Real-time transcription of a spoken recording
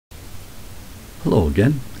Hello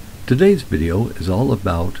again. Today's video is all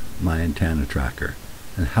about my antenna tracker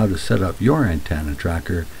and how to set up your antenna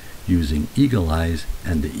tracker using Eagle Eyes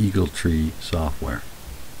and the Eagle Tree software.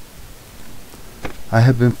 I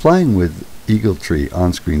have been flying with Eagle Tree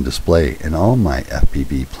on-screen display in all my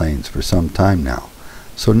FPV planes for some time now,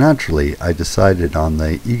 so naturally I decided on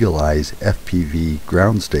the Eagle Eyes FPV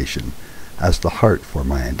ground station as the heart for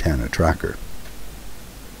my antenna tracker.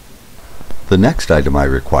 The next item I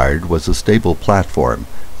required was a stable platform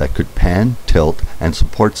that could pan, tilt, and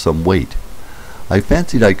support some weight. I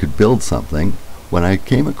fancied I could build something when I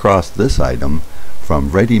came across this item from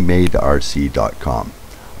readymaderc.com.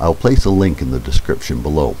 I'll place a link in the description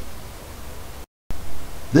below.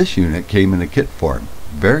 This unit came in a kit form,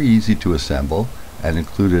 very easy to assemble, and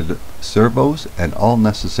included servos and all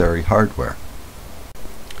necessary hardware.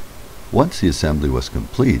 Once the assembly was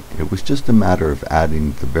complete, it was just a matter of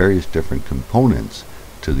adding the various different components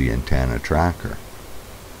to the antenna tracker.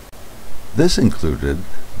 This included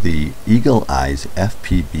the Eagle Eyes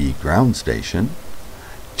FPV ground station,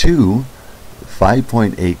 two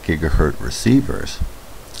 5.8 GHz receivers,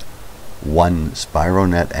 one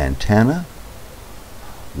SpiroNet antenna,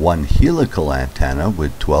 one helical antenna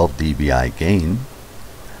with 12 dBi gain,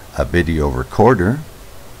 a video recorder,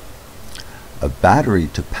 a battery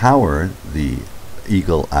to power the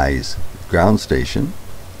Eagle Eyes ground station,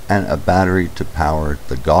 and a battery to power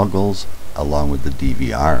the goggles along with the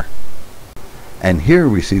DVR. And here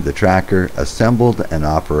we see the tracker assembled and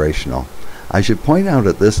operational. I should point out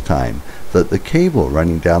at this time that the cable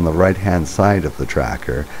running down the right hand side of the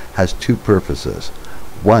tracker has two purposes.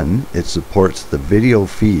 One, it supports the video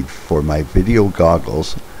feed for my video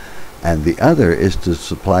goggles, and the other is to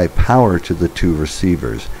supply power to the two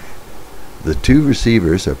receivers. The two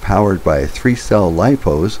receivers are powered by 3-cell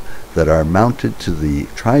LiPos that are mounted to the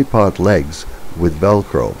tripod legs with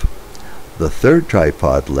Velcro. The third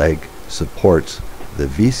tripod leg supports the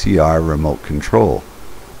VCR remote control.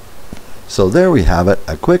 So there we have it,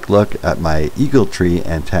 a quick look at my Eagle Tree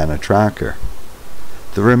antenna tracker.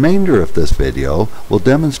 The remainder of this video will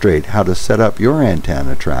demonstrate how to set up your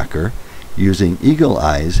antenna tracker using Eagle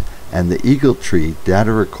Eyes and the Eagle Tree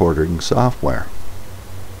data recording software.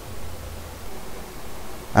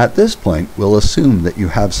 At this point, we'll assume that you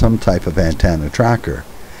have some type of antenna tracker.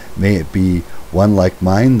 May it be one like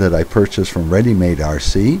mine that I purchased from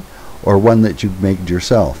ReadyMadeRC, or one that you've made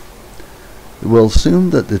yourself. We'll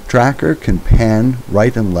assume that the tracker can pan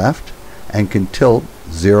right and left and can tilt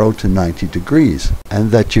 0 to 90 degrees,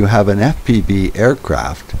 and that you have an FPV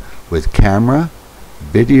aircraft with camera,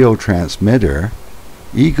 video transmitter,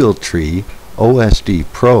 Eagle Tree OSD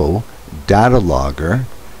Pro data logger,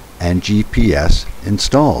 and GPS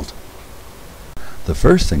installed. The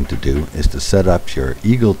first thing to do is to set up your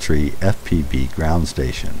Eagle Tree FPV ground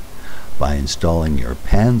station by installing your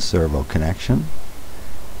pan servo connection,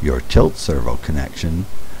 your tilt servo connection,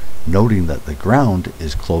 noting that the ground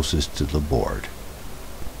is closest to the board.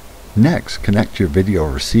 Next, connect your video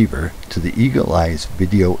receiver to the Eagle Eyes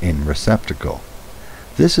video in receptacle.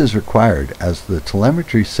 This is required as the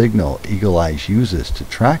telemetry signal Eagle Eyes uses to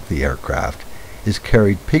track the aircraft is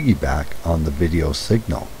carried piggyback on the video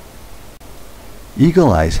signal.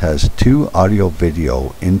 Eagle Eyes has two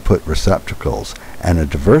audio-video input receptacles and a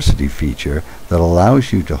diversity feature that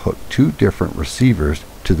allows you to hook two different receivers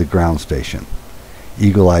to the ground station.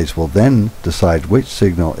 Eagle Eyes will then decide which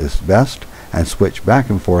signal is best and switch back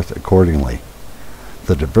and forth accordingly.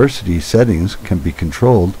 The diversity settings can be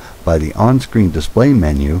controlled by the on-screen display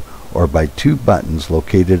menu or by two buttons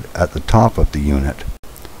located at the top of the unit.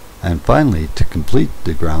 And finally, to complete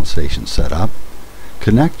the ground station setup,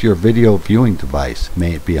 connect your video viewing device,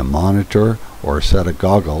 may it be a monitor or a set of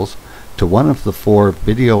goggles, to one of the 4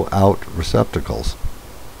 video out receptacles.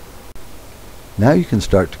 Now you can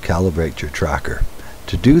start to calibrate your tracker.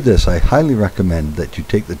 To do this, I highly recommend that you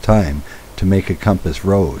take the time to make a compass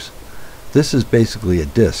rose. This is basically a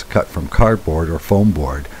disc cut from cardboard or foam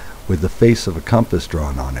board with the face of a compass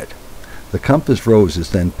drawn on it. The compass rose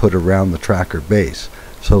is then put around the tracker base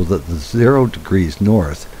so that the 0 degrees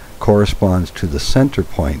north corresponds to the center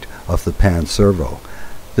point of the pan servo.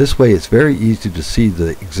 This way it's very easy to see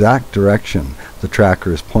the exact direction the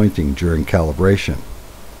tracker is pointing during calibration.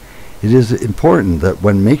 It is important that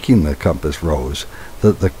when making the compass rose,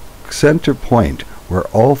 that the center point where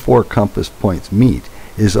all 4 compass points meet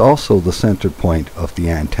is also the center point of the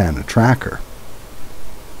antenna tracker.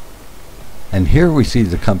 And here we see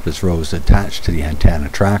the compass rose attached to the antenna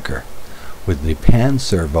tracker, with the pan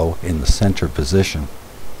servo in the center position.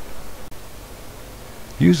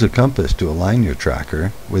 Use a compass to align your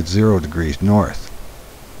tracker with 0 degrees north.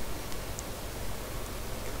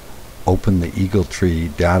 Open the Eagle Tree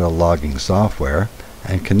data logging software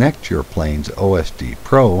and connect your plane's OSD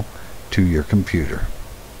Pro to your computer.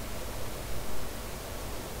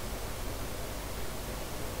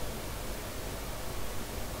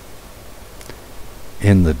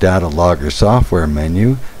 In the Data Logger software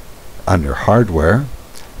menu, under Hardware,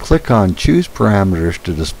 click on Choose Parameters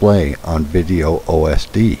to Display on Video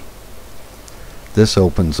OSD. This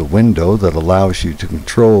opens a window that allows you to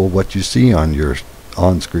control what you see on your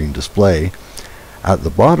on-screen display. At the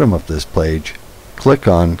bottom of this page, click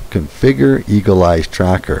on Configure Eagle Eyes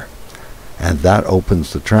Tracker, and that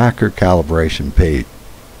opens the tracker calibration page.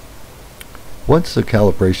 Once the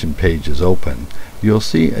calibration page is open, you'll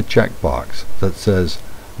see a checkbox that says,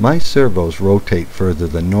 "My servos rotate further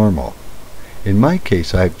than normal." In my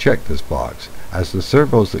case, I've checked this box, as the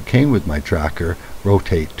servos that came with my tracker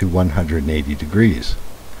rotate to 180 degrees.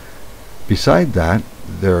 Beside that,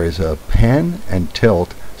 there is a pan and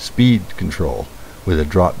tilt speed control with a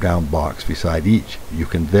drop-down box beside each. You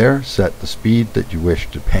can there set the speed that you wish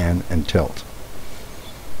to pan and tilt.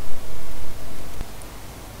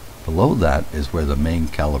 Below that is where the main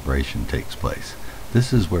calibration takes place.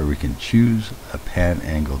 This is where we can choose a pan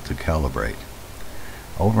angle to calibrate.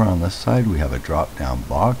 Over on this side we have a drop-down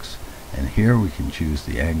box, and here we can choose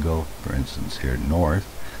the angle, for instance here north,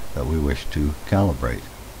 that we wish to calibrate.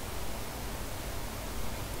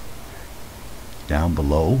 Down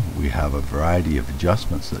below we have a variety of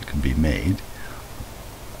adjustments that can be made.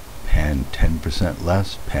 Pan 10%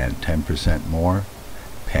 less, pan 10% more,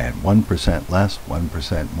 pan 1% less,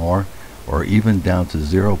 1% more, or even down to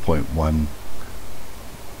 0.1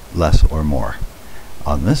 less or more.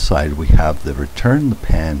 On this side we have the return the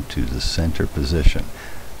pan to the center position.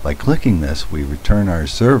 By clicking this, we return our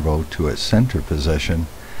servo to its center position,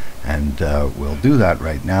 and we'll do that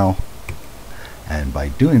right now. And by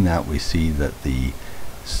doing that, we see that the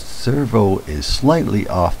servo is slightly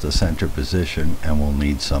off the center position and will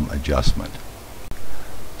need some adjustment.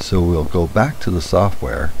 So we'll go back to the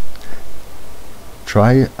software,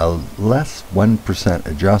 try a less 1%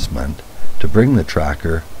 adjustment to bring the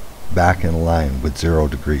tracker back in line with 0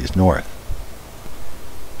 degrees north.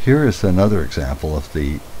 Here is another example of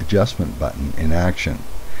the adjustment button in action.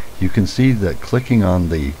 You can see that clicking on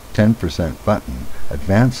the 10% button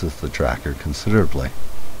advances the tracker considerably.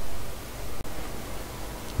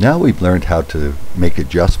 Now we've learned how to make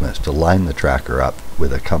adjustments to line the tracker up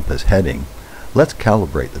with a compass heading. Let's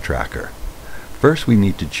calibrate the tracker. First we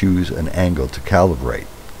need to choose an angle to calibrate.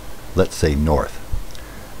 Let's say north.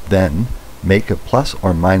 Then make a plus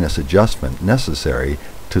or minus adjustment necessary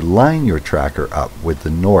to line your tracker up with the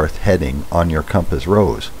north heading on your compass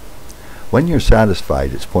rose. When you're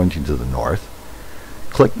satisfied it's pointing to the north,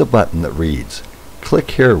 click the button that reads,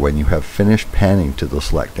 "Click here when you have finished panning to the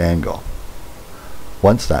select angle."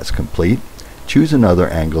 Once that's complete, choose another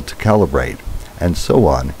angle to calibrate, and so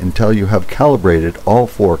on until you have calibrated all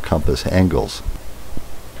 4 compass angles.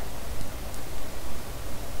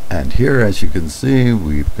 And here, as you can see,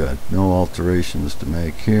 we've got no alterations to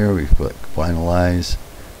make here. We click finalize.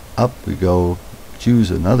 Up we go,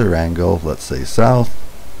 choose another angle, let's say south,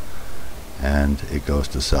 and it goes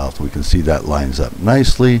to south. We can see that lines up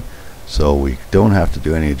nicely, so we don't have to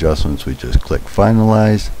do any adjustments. We just click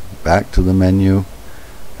finalize, back to the menu,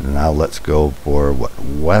 and now let's go for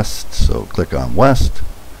west. So click on west,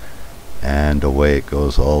 and away it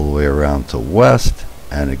goes all the way around to west,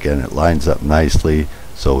 and again it lines up nicely.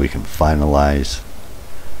 So we can finalize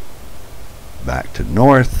back to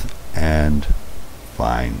north, and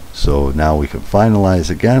fine. So now we can finalize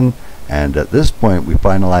again, and at this point we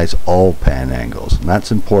finalize all pan angles, and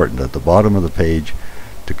that's important at the bottom of the page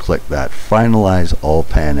to click that finalize all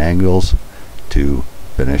pan angles to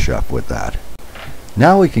finish up with that.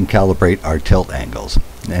 Now we can calibrate our tilt angles,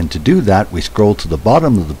 and to do that we scroll to the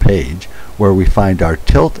bottom of the page where we find our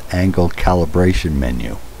tilt angle calibration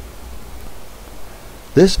menu.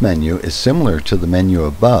 This menu is similar to the menu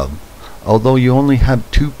above, although you only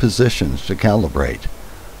have 2 positions to calibrate,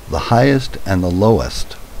 the highest and the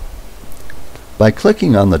lowest. By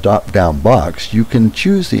clicking on the drop-down box, you can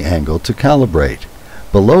choose the angle to calibrate.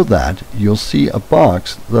 Below that, you'll see a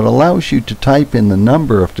box that allows you to type in the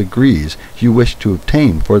number of degrees you wish to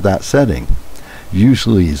obtain for that setting,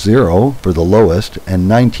 usually 0 for the lowest and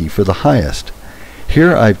 90 for the highest.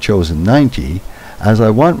 Here I've chosen 90, as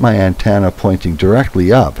I want my antenna pointing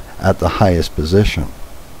directly up at the highest position.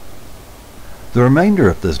 The remainder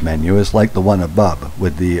of this menu is like the one above,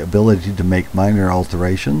 with the ability to make minor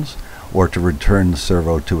alterations or to return the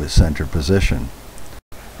servo to its center position.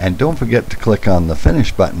 And don't forget to click on the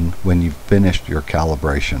Finish button when you've finished your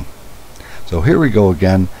calibration. So here we go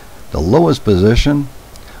again. The lowest position,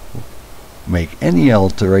 make any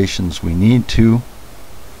alterations we need to.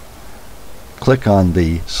 Click on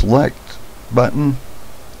the select button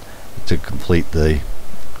to complete the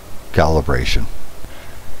calibration.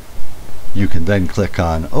 You can then click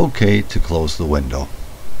on OK to close the window.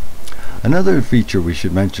 Another feature we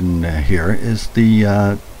should mention here is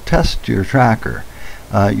the test your tracker.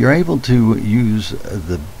 You're able to use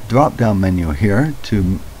the drop down menu here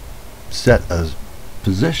to set a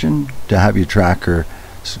position to have your tracker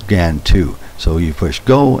scan to. So you push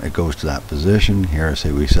go, it goes to that position. Here,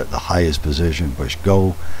 say we set the highest position, push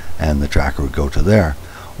go, and the tracker would go to there.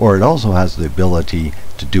 Or it also has the ability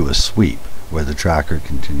to do a sweep where the tracker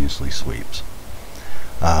continuously sweeps.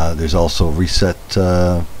 There's also reset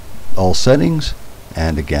all settings,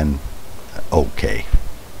 and again OK.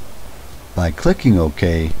 By clicking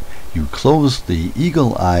OK, you close the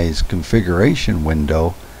Eagle Eyes configuration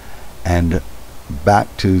window and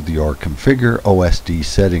back to your Configure OSD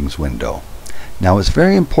settings window. Now it's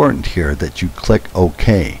very important here that you click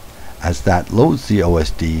OK, as that loads the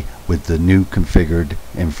OSD with the new configured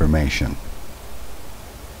information.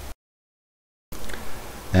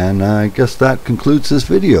 And I guess that concludes this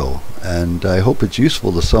video, and I hope it's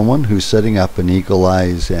useful to someone who's setting up an Eagle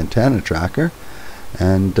Eyes antenna tracker,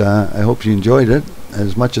 and I hope you enjoyed it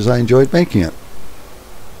as much as I enjoyed making it.